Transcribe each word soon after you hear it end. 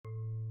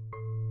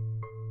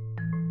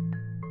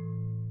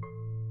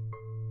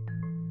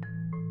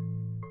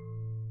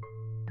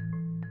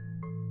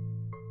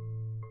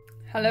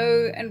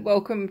Hello and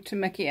welcome to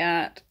Mickey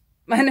Art.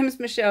 My name is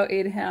Michelle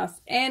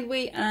Edhouse and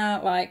we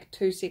are like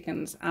 2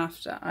 seconds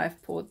after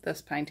I've poured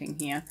this painting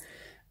here.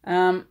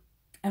 And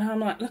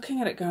I'm like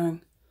looking at it going,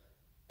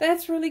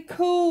 that's really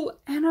cool,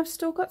 and I've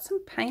still got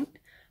some paint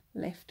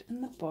left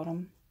in the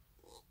bottom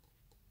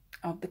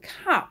of the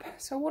cup.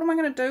 So what am I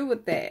going to do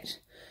with that?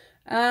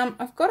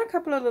 I've got a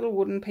couple of little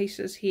wooden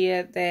pieces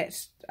here that,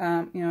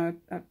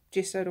 I've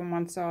gessoed on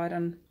one side,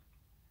 and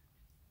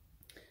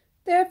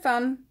they're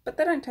fun, but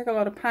they don't take a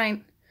lot of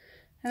paint.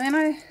 And then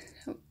I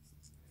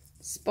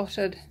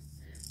spotted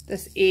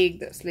this egg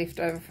that's left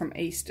over from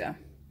Easter.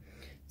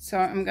 So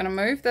I'm going to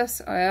move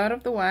this out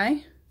of the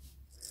way.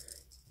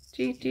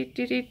 Look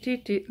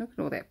at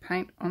all that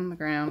paint on the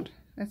ground.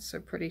 That's so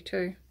pretty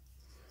too.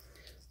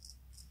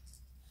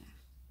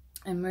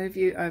 And move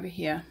you over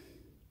here.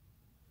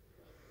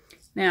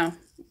 Now,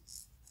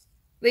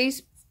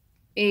 these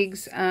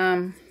eggs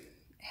have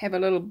a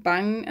little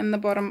bung in the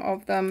bottom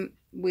of them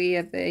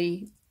where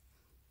they've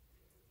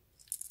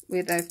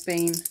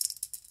been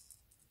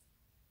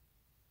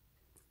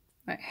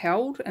like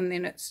held, and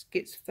then it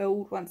gets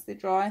filled once they're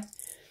dry.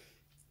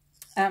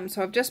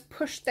 So I've just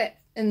pushed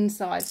that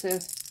inside, so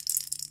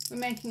we're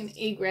making an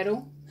egg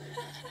rattle.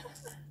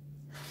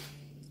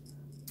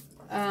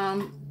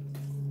 And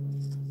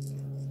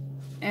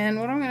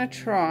what I'm going to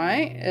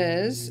try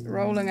is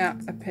rolling up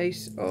a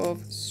piece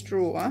of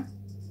straw.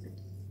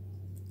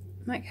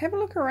 Like, have a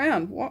look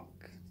around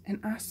and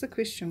ask the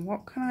question,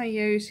 what can I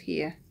use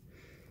here?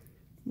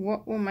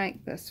 What will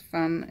make this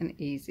fun and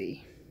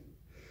easy?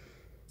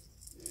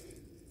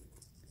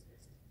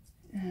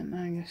 And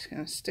I'm just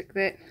going to stick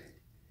that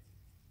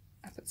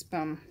up its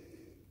bum.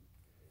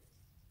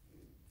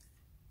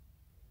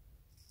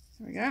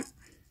 There we go.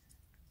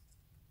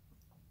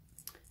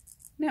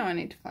 Now I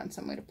need to find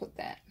somewhere to put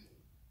that,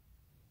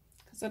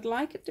 because I'd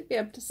like it to be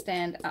able to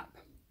stand up.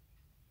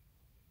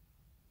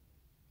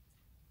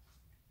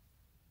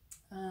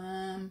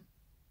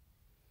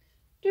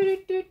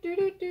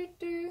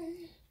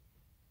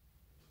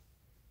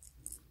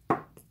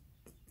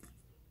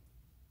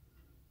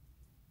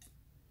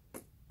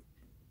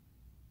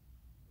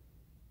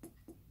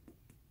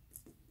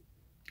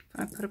 If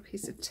I put a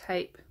piece of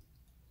tape,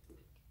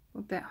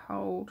 would that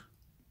hold?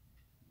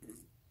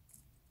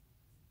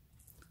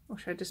 Or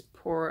should I just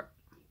pour it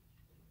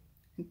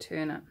and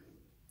turn it?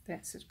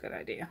 That's a good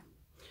idea.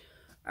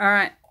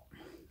 Alright,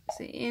 is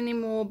there any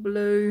more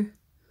blue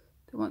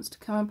that wants to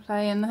come and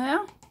play in there?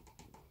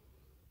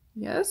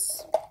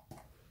 Yes.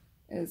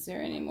 Is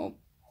there any more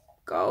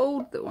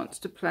gold that wants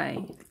to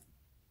play?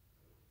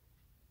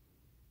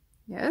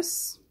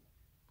 Yes.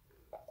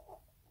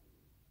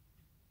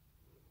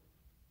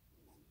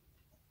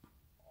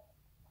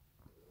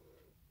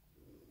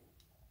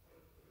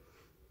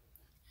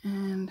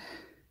 And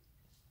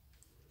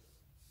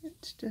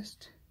let's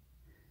just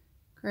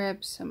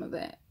grab some of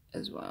that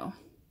as well.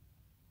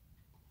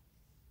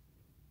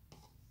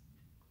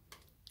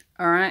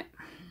 All right.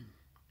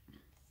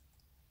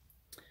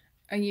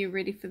 Are you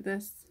ready for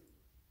this?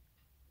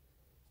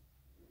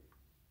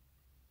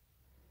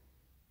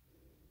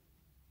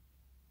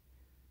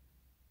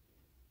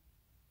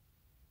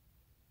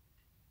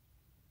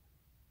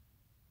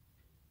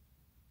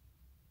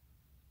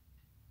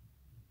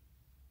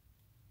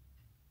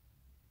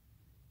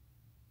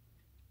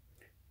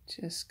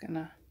 Just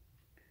gonna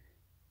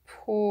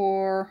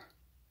pour,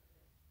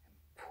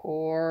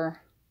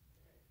 pour,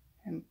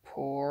 and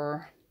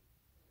pour,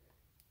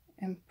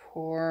 and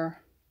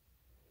pour,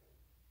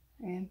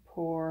 and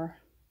pour.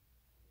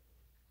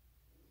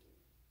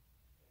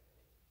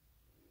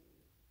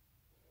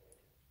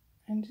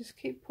 And just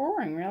keep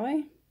pouring,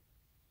 really.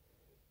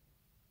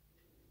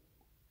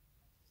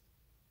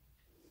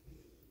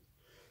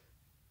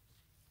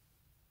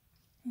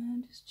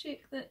 And just check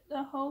that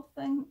the whole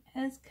thing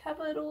is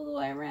covered all the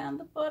way around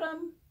the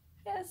bottom.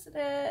 Yes, it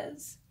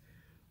is.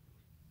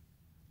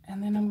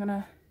 And then I'm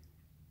gonna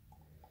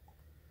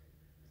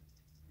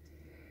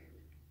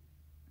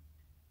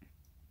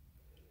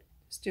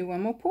just do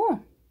one more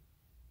pour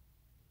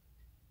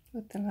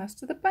with the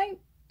last of the paint.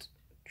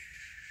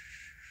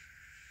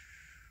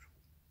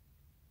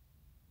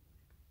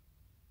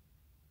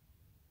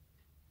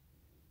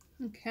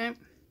 Okay,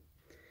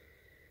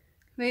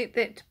 let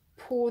that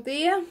pour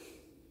there.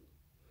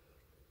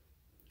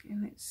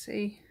 And let's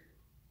see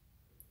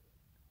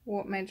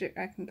what magic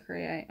I can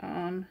create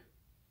on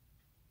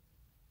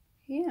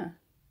here.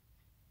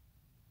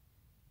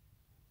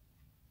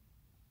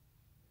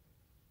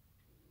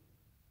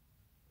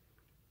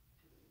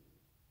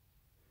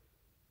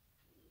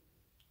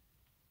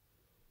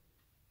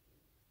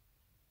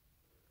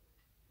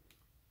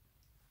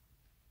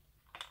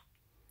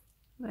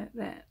 Let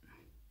that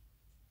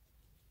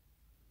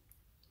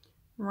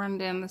run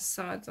down the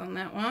sides on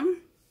that one.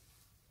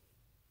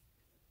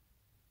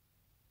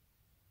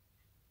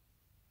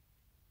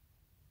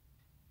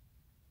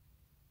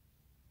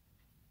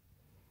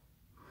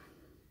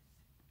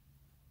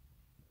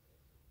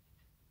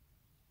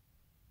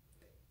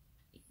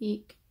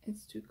 Eek,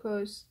 it's too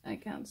close. I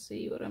can't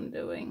see what I'm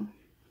doing.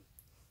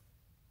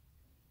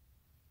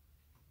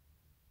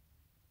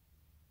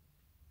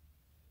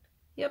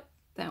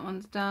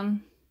 one's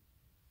done.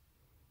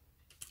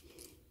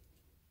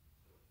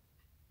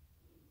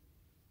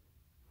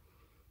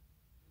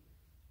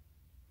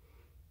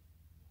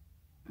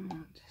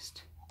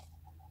 Just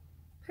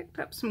picked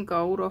up some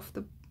gold off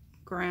the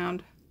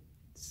ground.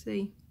 Let's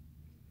see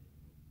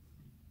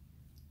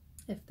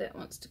if that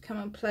wants to come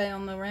and play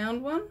on the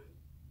round one.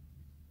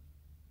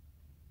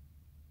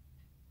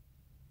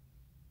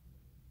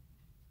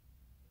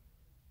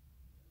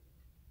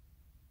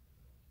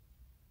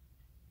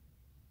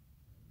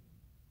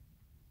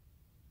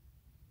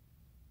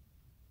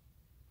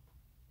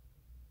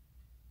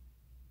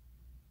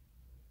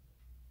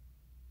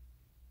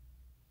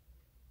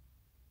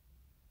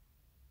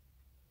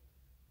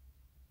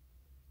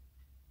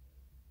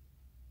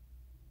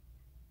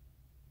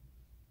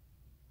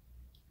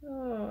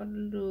 Oh,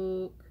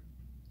 look.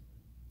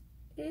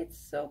 It's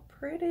so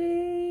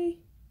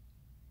pretty.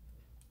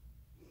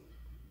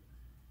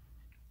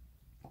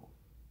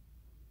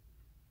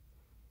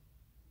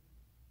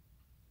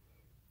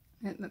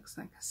 It looks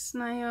like a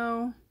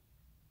snail.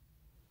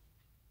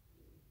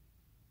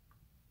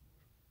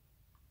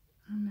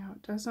 Oh, no,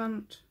 it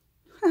doesn't.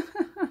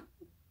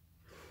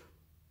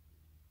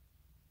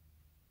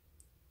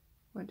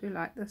 I do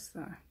like this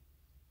though.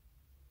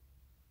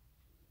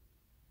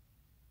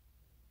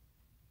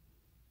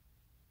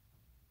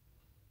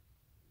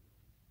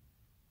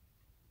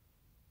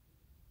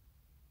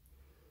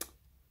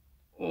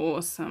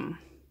 Awesome.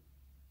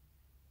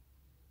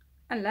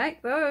 I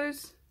like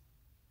those.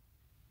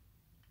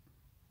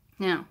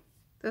 Now,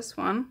 this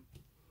one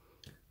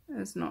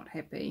is not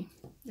happy.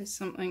 There's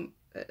something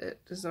that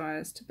it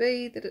desires to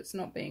be that it's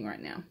not being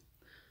right now.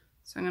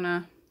 So I'm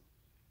gonna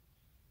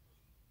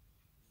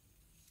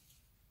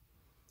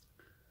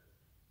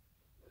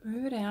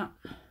move it out,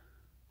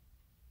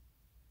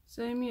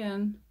 zoom you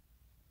in.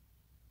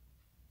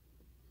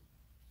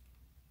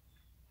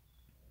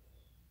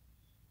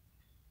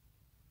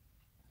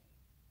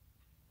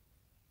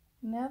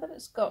 Now that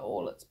it's got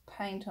all its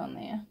paint on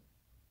there,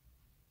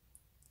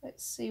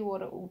 let's see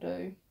what it will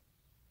do.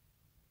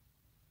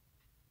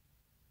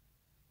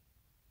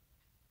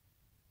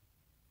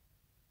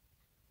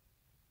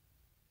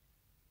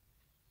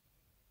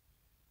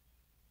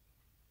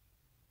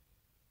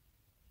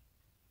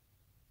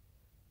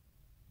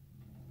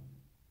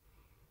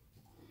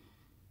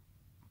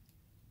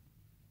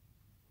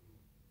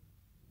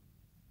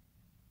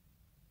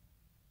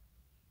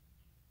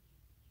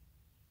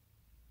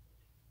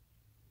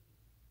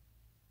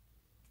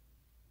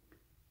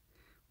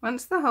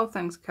 Once the whole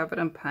thing's covered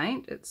in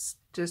paint, it's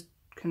just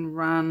can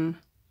run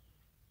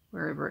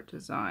wherever it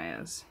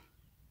desires.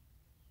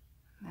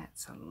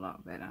 That's a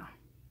lot better.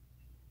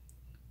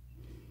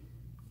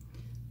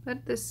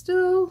 But there's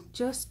still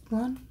just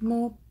one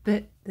more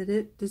bit that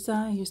it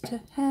desires to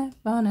have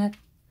on it.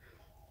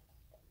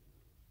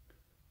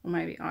 Or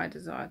maybe I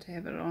desire to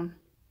have it on.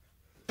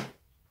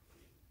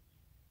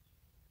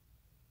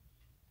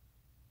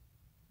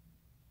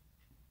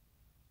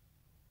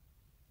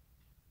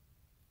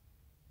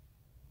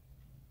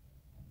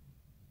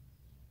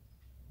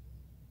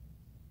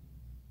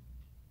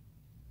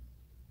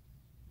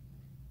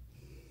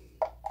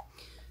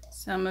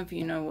 Some of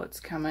you know what's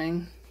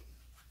coming.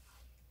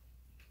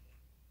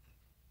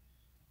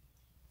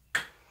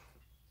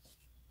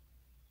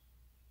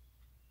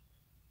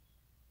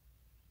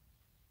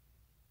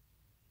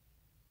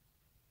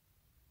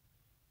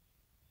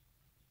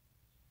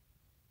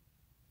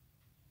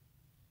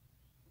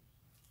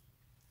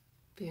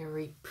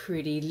 Very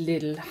pretty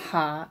little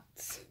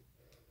hearts.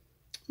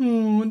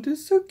 Oh, they're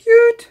so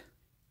cute.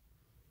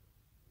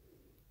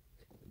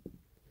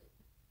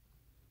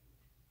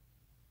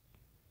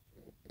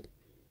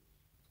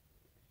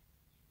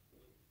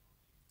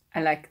 I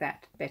like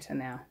that better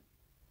now.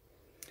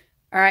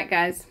 All right,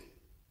 guys.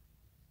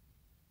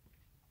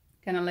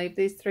 Gonna leave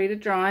these three to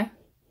dry,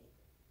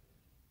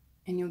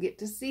 and you'll get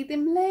to see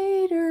them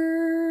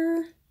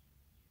later.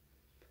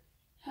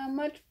 How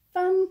much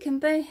fun can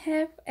they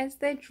have as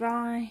they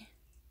dry?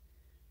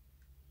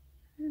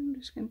 I'm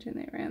just gonna turn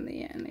that around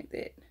there and let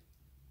that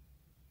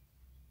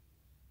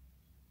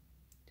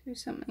do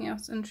something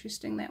else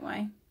interesting that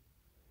way.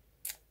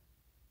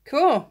 Cool.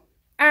 All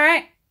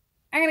right.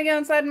 I'm gonna go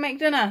inside and make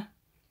dinner.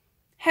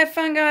 Have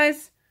fun,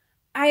 guys.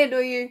 I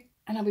adore you,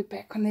 and I'll be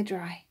back when they're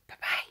dry.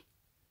 Bye-bye.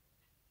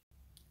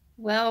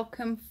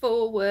 Welcome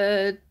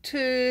forward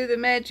to the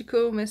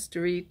magical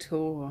mystery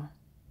tour.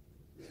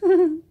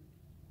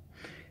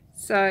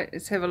 So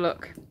let's have a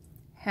look.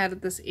 How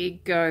did this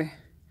egg go?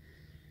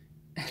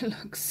 It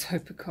looks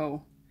super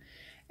cool.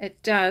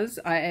 It does,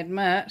 I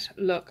admit,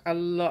 look a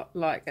lot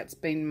like it's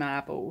been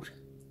marbled.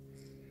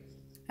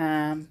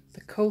 The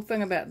cool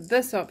thing about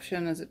this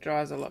option is it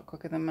dries a lot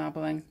quicker than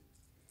marbling.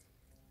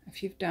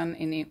 If you've done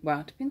any,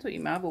 well, it depends what you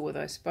marble with,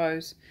 I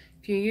suppose.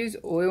 If you use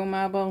oil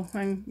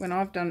marbling, when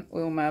I've done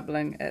oil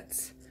marbling,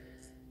 it's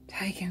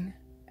taken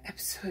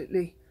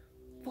absolutely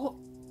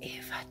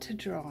forever to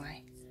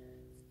dry.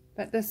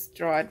 But this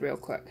dried real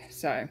quick.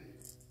 So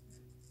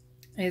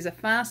here's a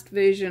fast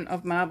version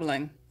of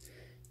marbling,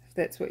 if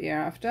that's what you're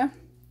after.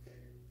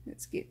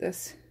 Let's get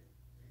this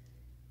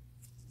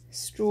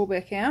straw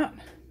back out.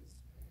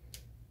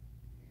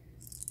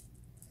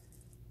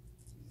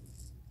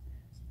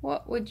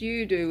 What would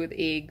you do with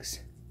eggs?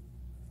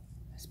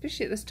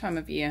 Especially at this time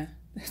of year.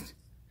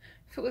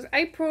 If it was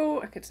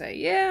April, I could say,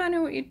 yeah, I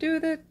know what you'd do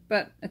with it,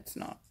 but it's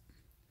not.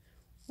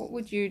 What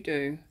would you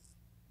do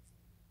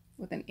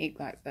with an egg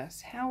like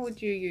this? How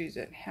would you use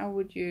it? How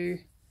would you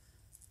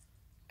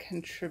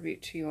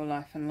contribute to your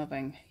life and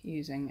living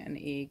using an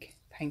egg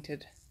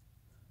painted?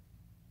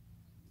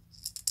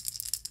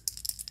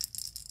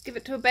 Give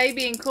it to a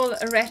baby and call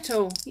it a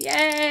rattle.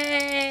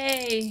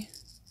 Yay!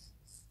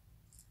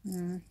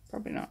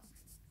 Probably not.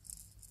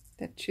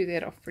 They'd chew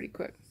that off pretty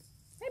quick.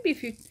 Maybe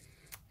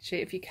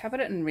if you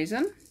covered it in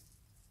resin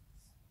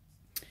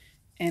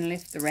and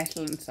left the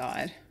rattle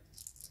inside,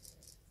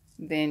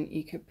 then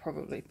you could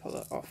probably pull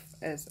it off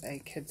as a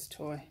kid's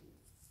toy.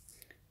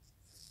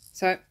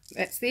 So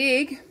that's the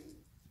egg.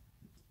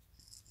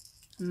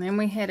 And then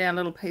we had our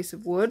little piece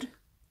of wood.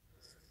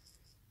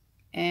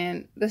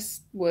 And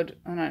this wood,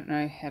 I don't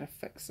know how to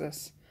fix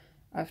this.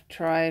 I've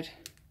tried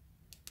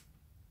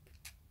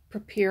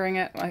preparing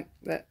it like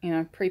that, you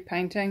know,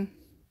 pre-painting,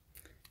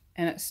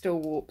 and it still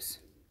warps.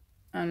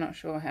 I'm not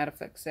sure how to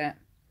fix that.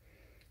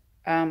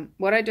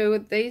 What I do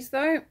with these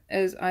though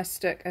is I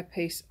stick a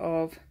piece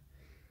of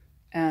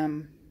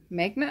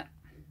magnet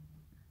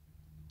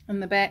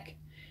in the back,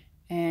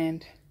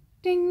 and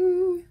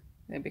ding,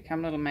 they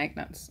become little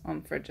magnets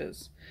on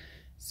fridges.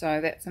 So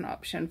that's an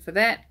option for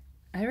that.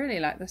 I really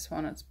like this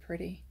one. It's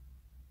pretty,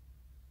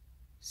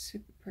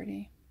 super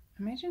pretty.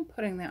 Imagine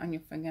putting that on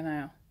your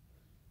fingernail.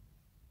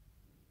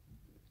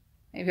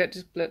 Maybe I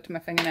just blew it to my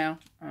fingernail.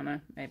 Oh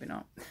no, maybe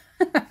not.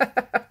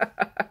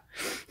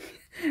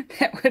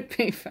 That would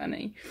be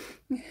funny.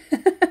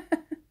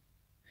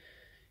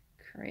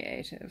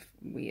 Creative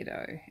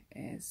weirdo,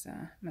 as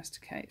Mr.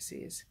 Kate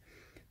says.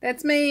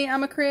 That's me.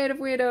 I'm a creative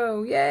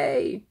weirdo.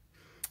 Yay.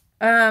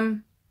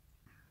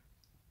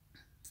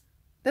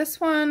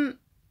 This one,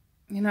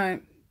 you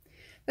know,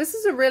 this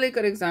is a really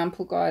good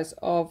example, guys,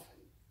 of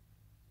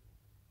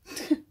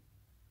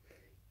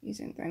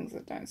using things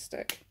that don't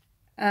stick.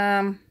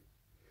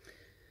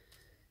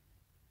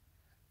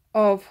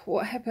 Of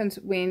what happens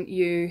when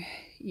you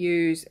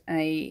use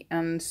a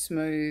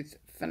unsmooth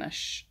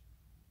finish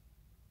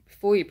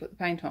before you put the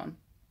paint on.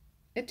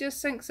 It just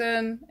sinks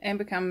in and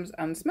becomes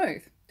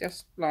unsmooth,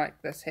 just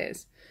like this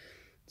has.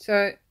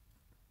 So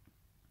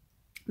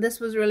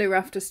this was really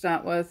rough to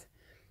start with,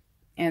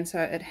 and so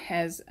it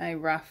has a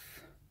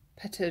rough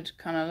pitted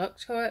kind of look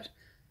to it.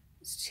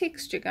 It's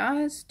texture,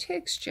 guys,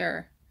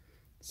 texture.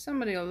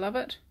 Somebody will love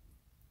it.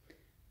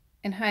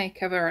 And hey,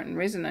 cover it in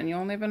resin and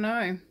you'll never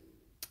know.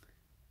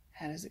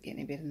 How does it get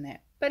any better than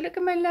that? But look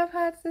at my love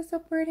hearts, they're so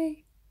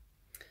pretty.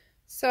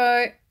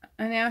 So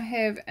I now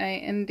have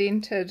a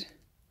indented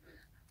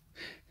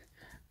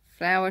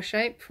flower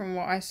shape from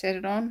what I set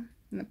it on,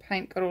 and the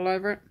paint got all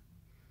over it.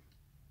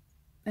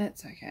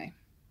 That's okay.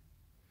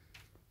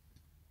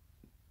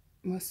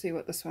 We'll see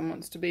what this one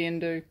wants to be and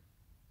do.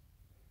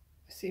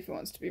 See if it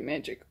wants to be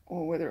magic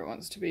or whether it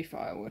wants to be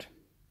firewood.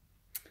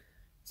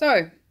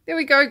 So there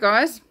we go,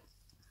 guys.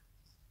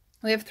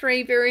 We have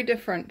 3 very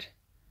different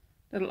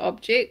little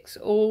objects,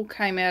 all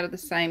came out of the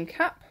same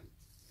cup,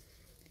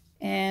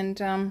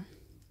 and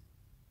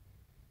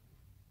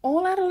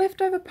all out of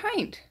leftover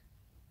paint.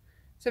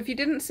 So if you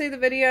didn't see the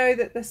video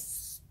that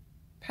this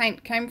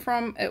paint came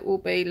from, it will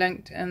be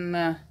linked in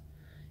the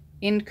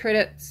end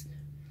credits.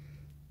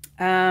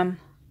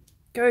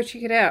 Go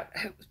check it out.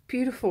 It was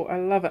beautiful. I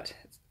love it.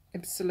 It's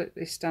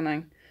absolutely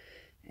stunning.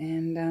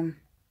 And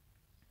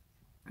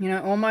you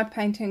know, all my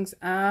paintings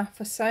are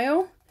for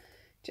sale.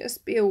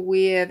 Just be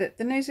aware that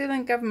the New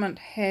Zealand government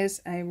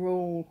has a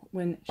rule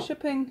when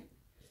shipping,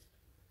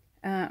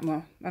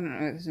 well, I don't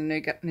know if it's a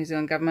New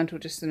Zealand government or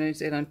just the New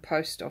Zealand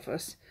Post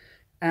Office.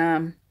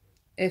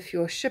 If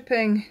you're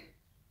shipping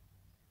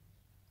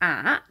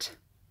art,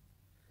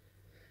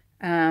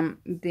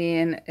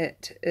 then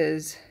it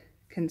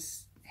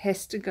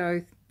has to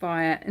go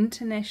via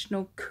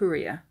international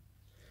courier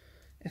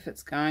if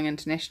it's going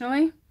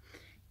internationally,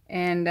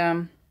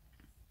 and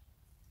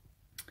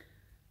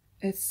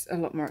it's a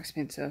lot more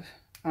expensive.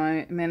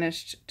 I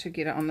managed to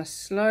get it on the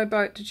slow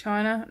boat to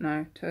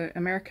to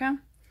America,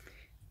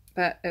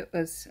 but it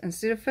was,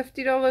 instead of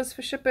 $50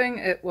 for shipping,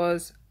 it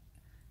was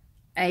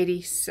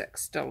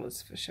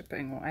 $86 for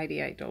shipping, or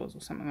 $88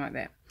 or something like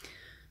that.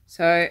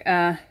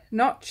 So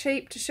not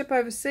cheap to ship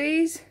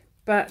overseas,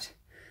 but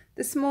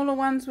the smaller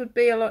ones would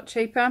be a lot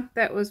cheaper.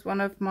 That was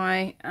one of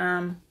my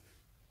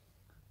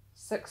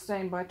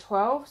 16 by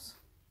 12s,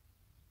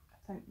 I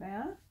think they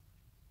are.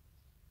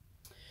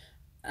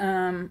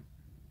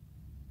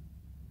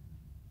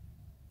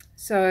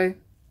 So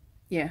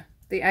yeah,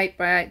 the 8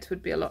 by 8s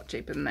would be a lot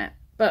cheaper than that.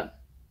 But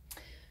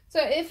so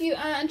if you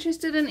are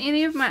interested in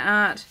any of my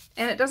art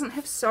and it doesn't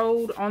have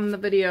sold on the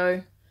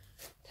video,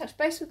 touch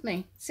base with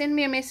me, send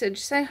me a message,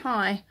 say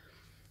hi,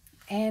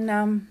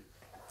 and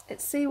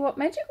let's see what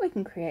magic we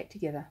can create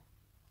together.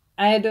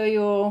 I adore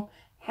you all,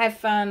 have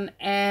fun,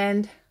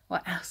 and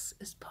what else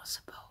is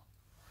possible.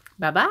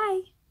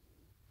 Bye-bye.